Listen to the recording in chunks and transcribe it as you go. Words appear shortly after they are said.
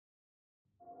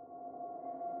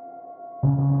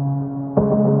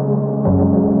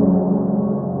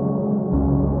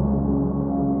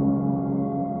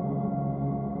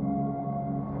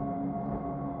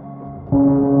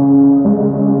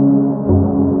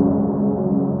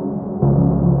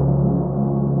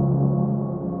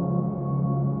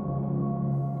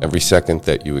Every second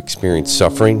that you experience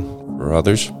suffering for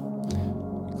others,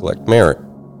 you collect merit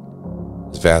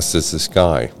as vast as the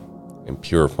sky and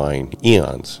purifying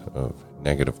eons of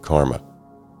negative karma.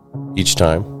 Each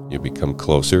time you become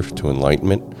closer to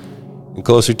enlightenment and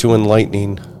closer to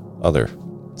enlightening other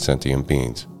sentient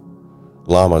beings.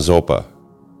 Lama Zopa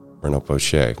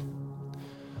Rinpoche.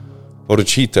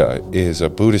 Bodhicitta is a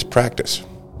Buddhist practice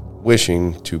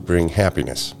wishing to bring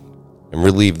happiness and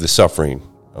relieve the suffering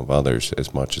of others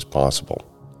as much as possible.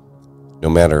 No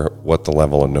matter what the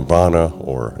level of nirvana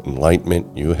or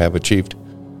enlightenment you have achieved,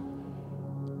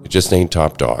 it just ain't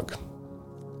top dog.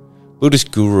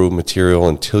 Buddhist guru material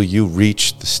until you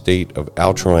reach the state of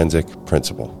altruistic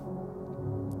principle.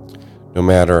 No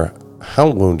matter how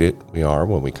wounded we are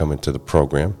when we come into the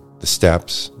program, the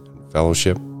steps and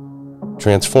fellowship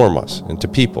transform us into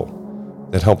people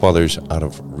that help others out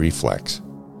of reflex.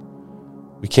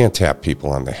 We can't tap people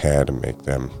on the head and make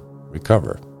them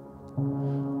recover.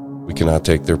 We cannot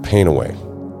take their pain away.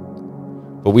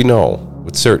 But we know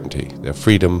with certainty that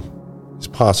freedom is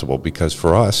possible because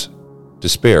for us,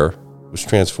 despair was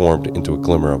transformed into a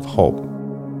glimmer of hope.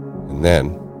 And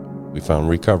then we found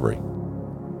recovery.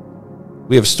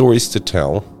 We have stories to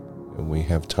tell, and we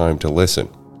have time to listen.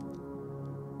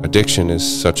 Addiction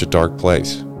is such a dark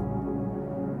place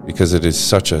because it is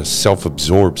such a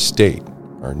self-absorbed state.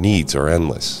 Our needs are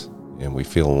endless, and we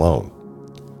feel alone.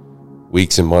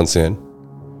 Weeks and months in,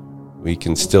 we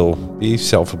can still be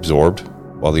self-absorbed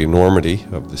while the enormity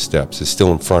of the steps is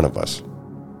still in front of us.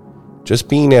 Just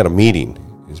being at a meeting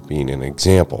is being an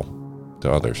example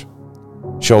to others.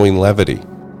 Showing levity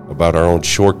about our own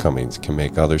shortcomings can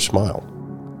make others smile.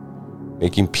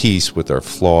 Making peace with our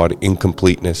flawed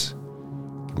incompleteness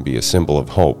can be a symbol of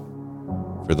hope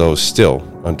for those still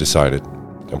undecided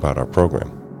about our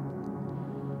program.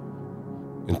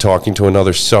 In talking to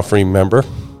another suffering member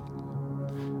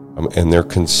and their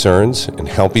concerns and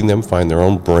helping them find their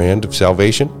own brand of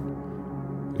salvation,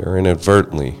 they're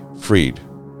inadvertently freed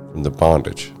from the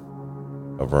bondage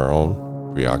of our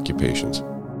own preoccupations.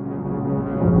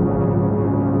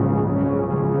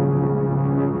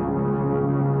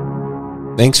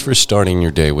 Thanks for starting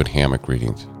your day with hammock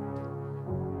readings,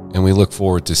 and we look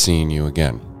forward to seeing you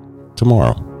again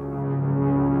tomorrow.